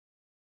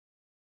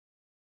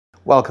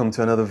Welcome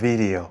to another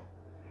video.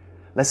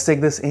 Let's take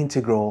this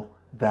integral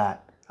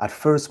that at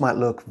first might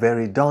look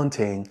very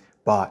daunting,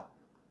 but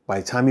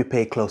by the time you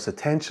pay close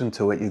attention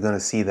to it, you're going to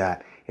see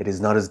that it is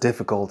not as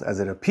difficult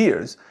as it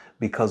appears,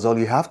 because all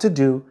you have to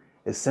do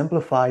is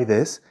simplify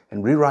this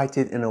and rewrite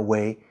it in a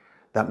way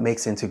that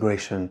makes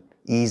integration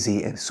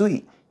easy and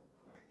sweet.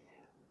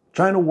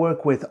 Trying to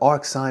work with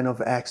arcsin of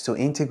x to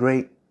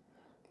integrate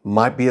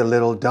might be a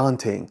little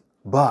daunting,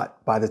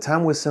 but by the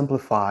time we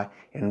simplify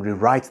and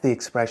rewrite the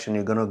expression,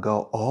 you're going to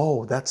go,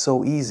 oh, that's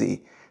so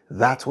easy.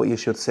 That's what you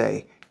should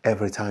say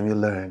every time you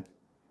learn.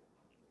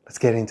 Let's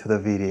get into the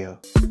video.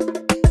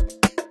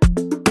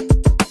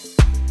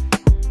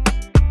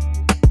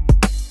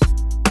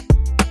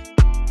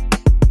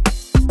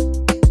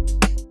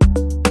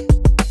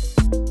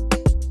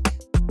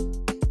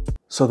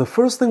 So the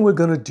first thing we're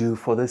going to do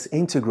for this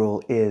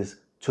integral is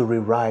to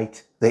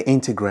rewrite the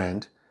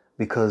integrand,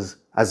 because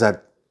as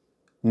at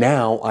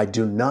now, I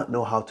do not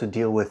know how to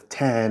deal with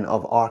tan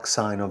of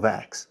arcsin of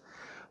x.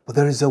 But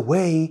there is a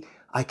way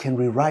I can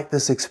rewrite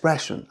this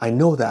expression. I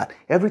know that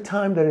every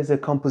time there is a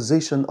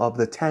composition of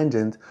the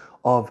tangent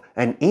of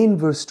an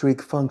inverse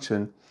trig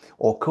function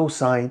or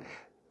cosine,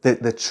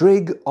 the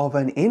trig of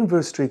an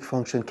inverse trig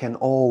function can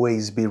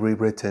always be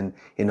rewritten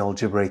in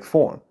algebraic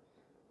form.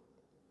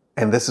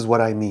 And this is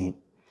what I mean.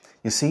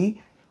 You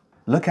see,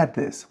 look at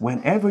this.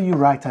 Whenever you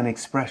write an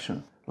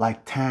expression like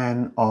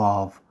tan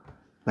of,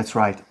 let's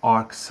write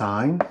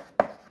arcsin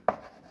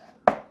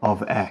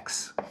of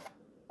x.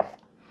 You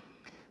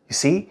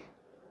see,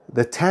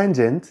 the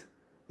tangent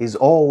is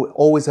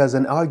always has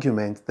an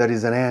argument that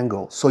is an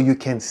angle. So you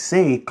can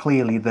say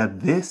clearly that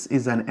this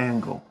is an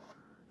angle,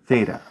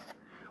 theta.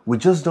 We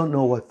just don't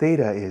know what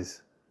theta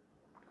is.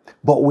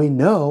 But we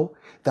know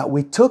that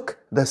we took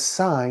the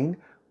sine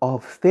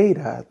of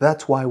theta.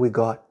 That's why we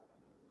got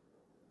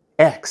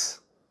x.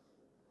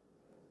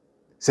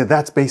 So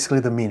that's basically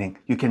the meaning.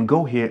 You can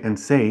go here and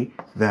say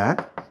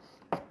that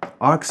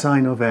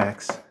arcsin of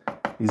x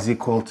is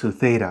equal to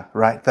theta,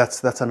 right?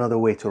 That's another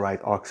way to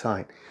write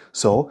arcsin.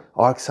 So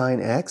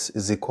arcsin x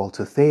is equal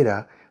to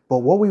theta, but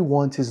what we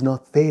want is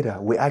not theta.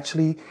 We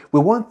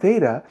want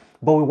theta,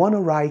 but we want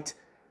to write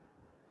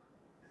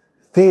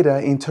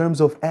theta in terms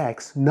of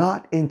x,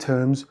 not in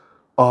terms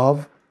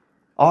of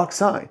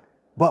arcsin.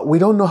 But we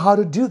don't know how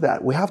to do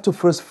that. We have to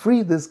first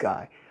free this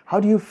guy. How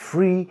do you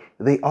free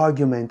the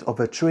argument of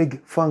a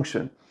trig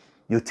function?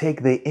 You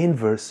take the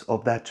inverse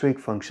of that trig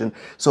function.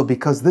 So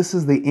because this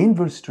is the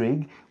inverse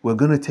trig, we're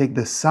going to take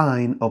the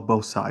sine of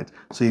both sides.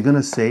 So you're going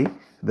to say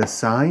the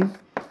sine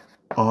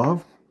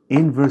of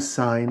inverse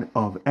sine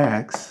of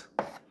x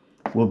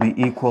will be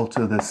equal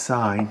to the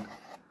sine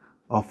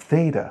of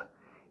theta.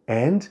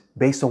 And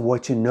based on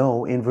what you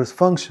know, inverse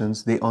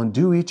functions, they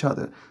undo each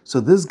other.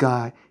 So this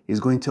guy is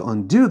going to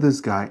undo this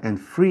guy and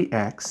free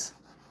x,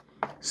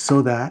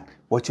 so that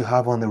what you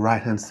have on the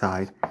right-hand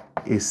side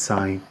is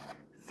sine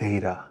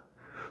theta.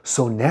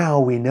 So now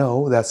we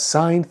know that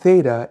sine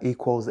theta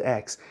equals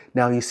x.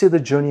 Now you see the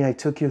journey I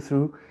took you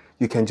through?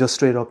 You can just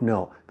straight up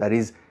know. That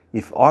is,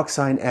 if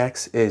arcsine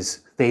x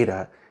is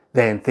theta,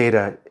 then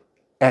theta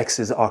x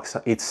is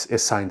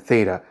sine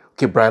theta.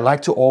 Okay, but I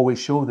like to always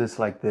show this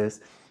like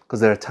this, because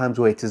there are times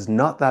where it is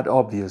not that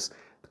obvious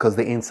because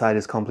the inside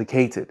is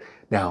complicated.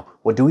 Now,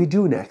 what do we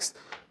do next?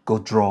 Go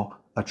draw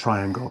a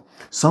triangle.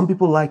 Some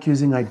people like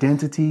using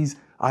identities.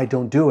 I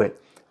don't do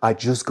it. I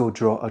just go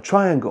draw a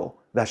triangle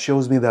that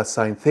shows me that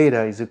sine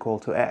theta is equal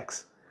to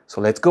x. So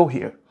let's go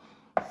here.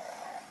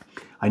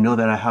 I know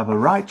that I have a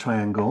right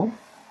triangle.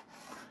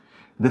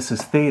 This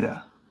is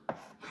theta.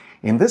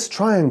 In this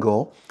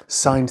triangle,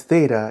 sine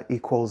theta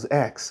equals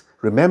x.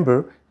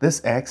 Remember,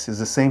 this x is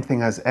the same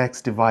thing as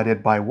x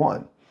divided by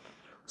 1.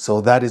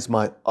 So that is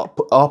my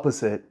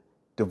opposite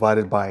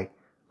divided by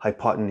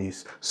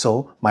hypotenuse.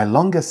 So my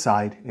longest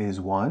side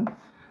is 1.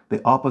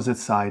 The opposite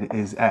side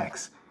is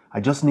x. I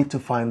just need to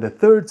find the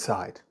third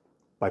side.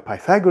 By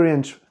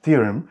Pythagorean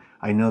theorem,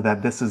 I know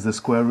that this is the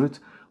square root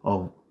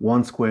of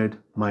 1 squared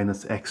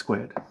minus x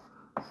squared.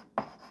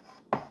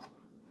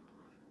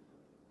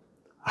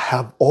 I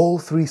have all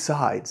three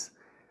sides.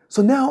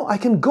 So now I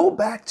can go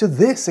back to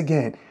this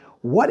again.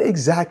 What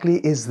exactly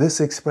is this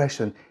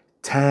expression?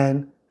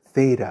 Tan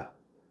theta.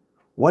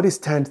 What is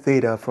tan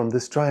theta from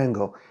this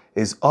triangle?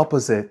 Is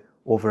opposite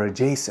over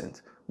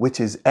adjacent, which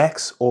is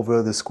x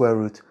over the square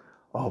root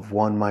of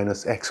 1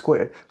 minus x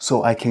squared.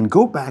 So I can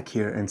go back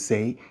here and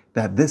say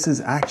that this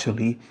is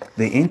actually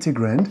the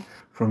integrand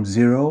from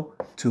 0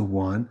 to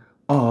 1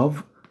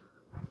 of,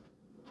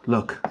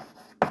 look,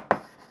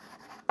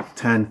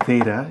 tan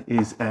theta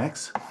is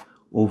x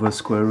over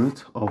square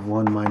root of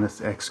 1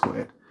 minus x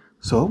squared.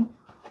 So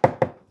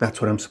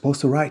that's what I'm supposed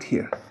to write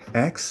here.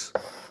 X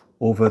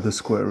over the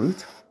square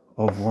root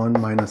of 1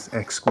 minus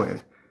x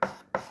squared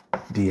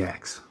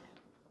dx.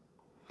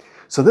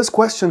 So this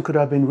question could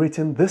have been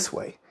written this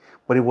way,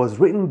 but it was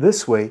written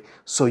this way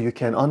so you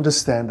can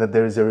understand that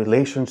there is a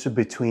relationship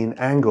between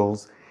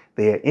angles,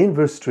 their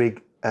inverse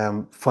trig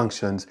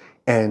functions,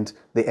 and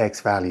the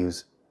x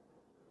values.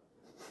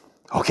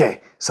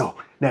 Okay, so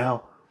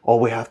now All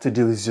we have to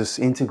do is just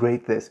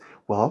integrate this.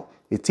 Well,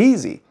 it's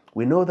easy.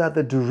 We know that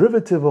the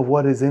derivative of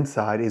what is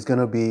inside is going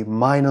to be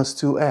minus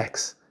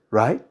 2x,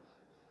 right?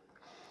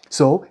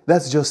 So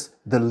that's just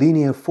the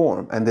linear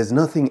form, and there's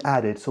nothing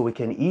added, so we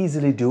can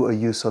easily do a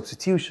u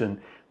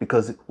substitution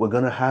because we're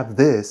going to have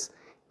this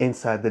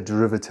inside the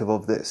derivative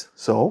of this.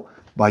 So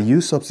by u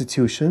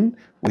substitution,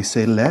 we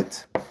say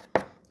let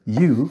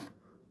u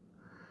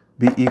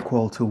be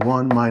equal to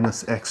 1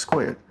 minus x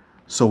squared.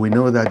 So we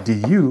know that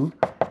du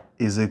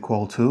is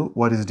equal to,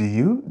 what is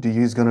du? Du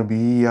is going to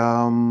be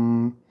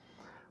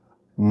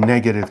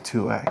negative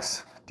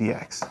 2x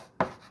dx.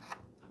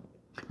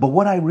 But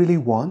what I really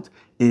want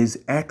is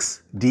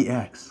x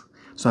dx.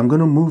 So I'm going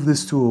to move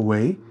this 2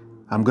 away.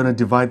 I'm going to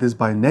divide this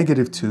by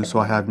negative 2. So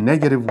I have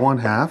negative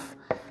 1/2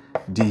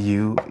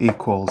 du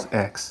equals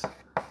x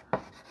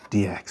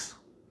dx.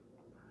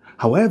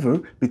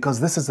 However, because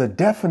this is a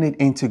definite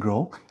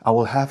integral, I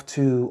will have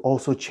to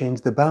also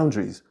change the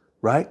boundaries,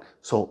 right?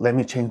 So let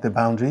me change the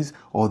boundaries,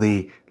 or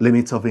the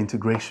limits of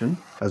integration,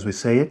 as we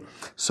say it.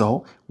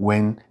 So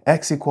when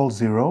x equals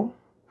 0,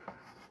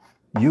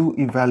 u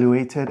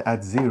evaluated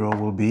at 0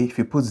 will be, if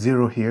you put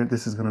 0 here,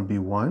 this is going to be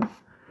 1.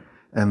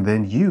 And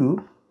then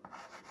u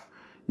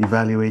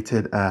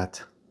evaluated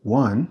at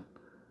 1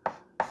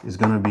 is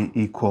going to be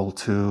equal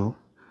to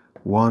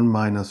 1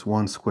 minus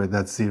 1 squared,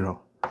 that's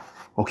 0.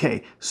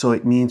 Okay, so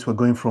it means we're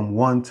going from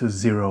 1 to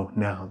 0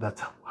 now.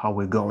 That's how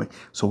we're going.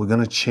 So we're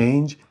going to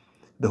change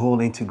the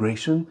whole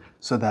integration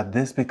so that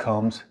this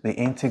becomes the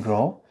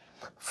integral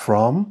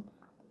from,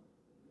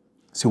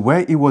 so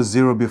where it was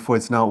 0 before,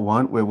 it's now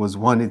 1. Where it was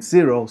 1, it's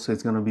 0. So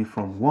it's going to be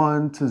from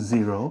 1 to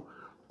 0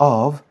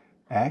 of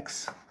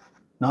x,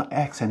 not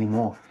x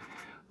anymore.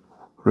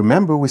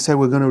 Remember, we said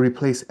we're going to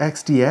replace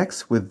x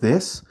dx with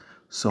this.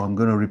 So I'm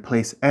going to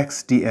replace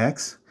x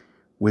dx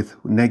with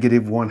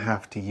negative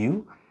 1/2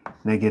 du,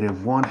 negative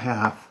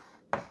 1/2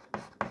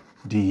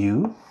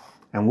 du.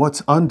 And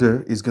what's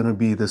under is going to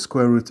be the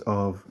square root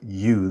of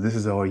u. This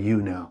is our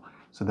u now.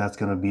 So that's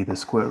going to be the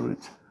square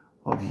root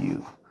of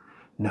u.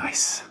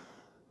 Nice.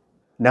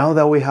 Now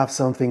that we have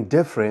something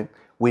different,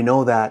 we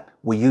know that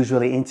we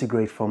usually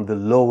integrate from the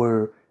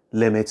lower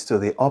limits to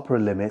the upper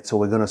limit. So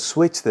we're going to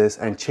switch this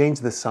and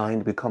change the sign.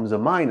 It becomes a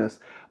minus,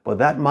 but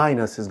that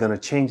minus is going to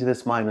change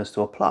this minus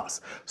to a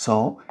plus.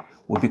 So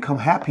we become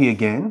happy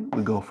again.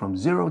 We go from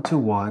 0 to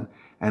 1,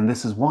 and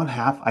this is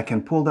 1/2. I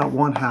can pull that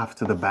 1/2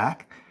 to the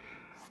back,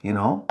 you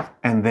know,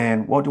 and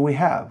then what do we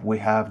have? We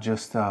have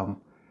just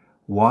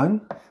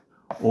 1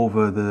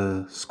 over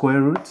the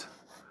square root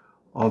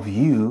of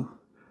u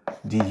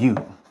du.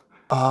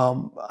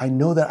 I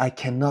know that I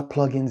cannot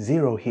plug in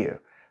 0 here.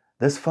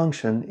 This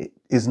function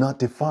is not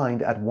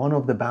defined at one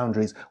of the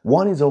boundaries.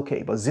 1 is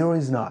okay, but 0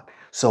 is not.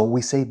 So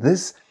we say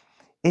this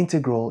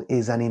integral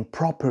is an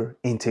improper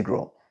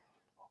integral.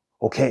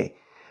 Okay,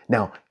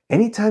 now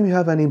anytime you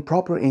have an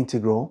improper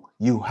integral,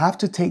 you have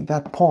to take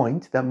that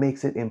point that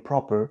makes it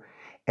improper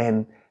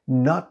and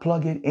not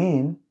plug it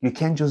in. You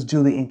can't just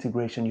do the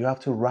integration. You have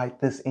to write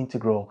this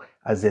integral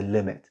as a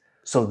limit.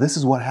 So this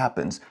is what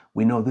happens.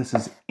 We know this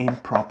is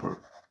improper.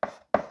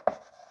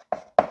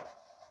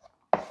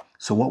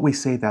 So what we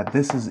say that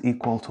this is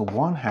equal to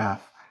 1/2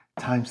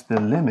 times the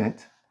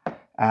limit,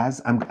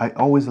 as I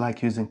always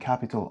like using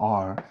capital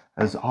R,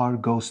 as R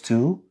goes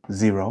to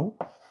 0,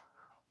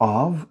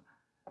 of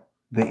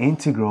the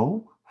integral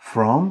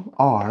from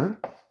R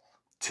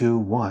to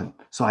 1.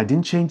 So I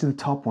didn't change the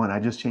top one, I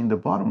just changed the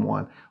bottom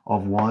one,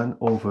 of 1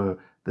 over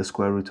the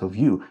square root of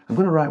u. I'm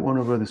going to write 1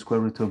 over the square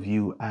root of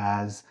u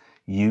as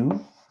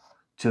u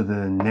to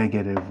the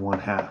negative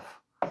 1/2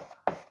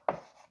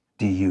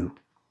 du.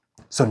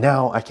 So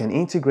now I can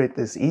integrate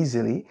this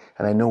easily,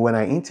 and I know when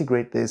I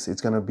integrate this,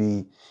 it's going to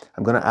be,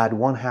 I'm going to add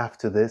 1/2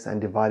 to this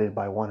and divide it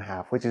by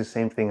 1/2, which is the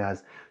same thing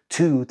as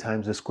 2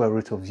 times the square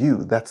root of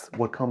u. That's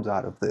what comes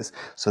out of this.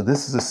 So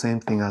this is the same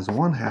thing as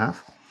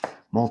 1/2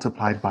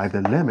 multiplied by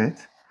the limit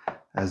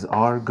as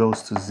r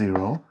goes to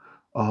 0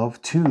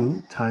 of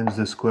 2 times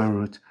the square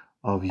root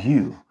of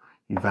u,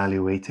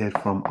 evaluated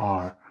from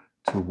r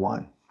to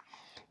 1.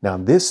 Now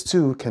this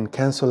 2 can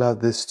cancel out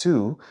this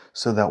 2,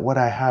 so that what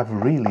I have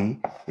really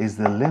is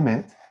the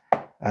limit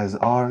as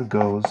r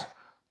goes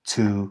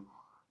to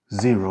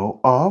 0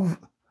 of,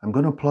 I'm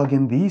going to plug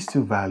in these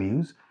two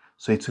values,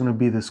 so it's going to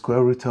be the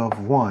square root of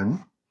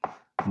 1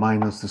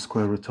 minus the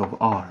square root of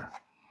r.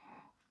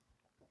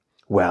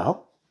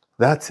 Well,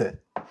 that's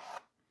it.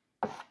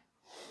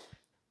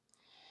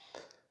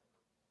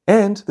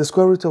 And the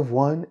square root of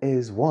 1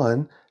 is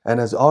 1, and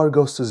as r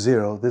goes to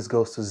 0, this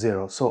goes to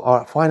 0. So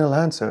our final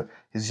answer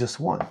is just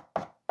 1.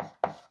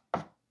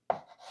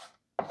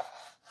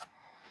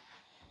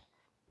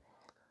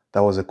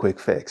 That was a quick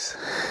fix.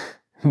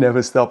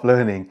 Never stop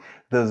learning.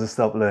 Those who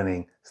stop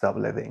learning, stop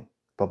living.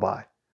 Bye-bye.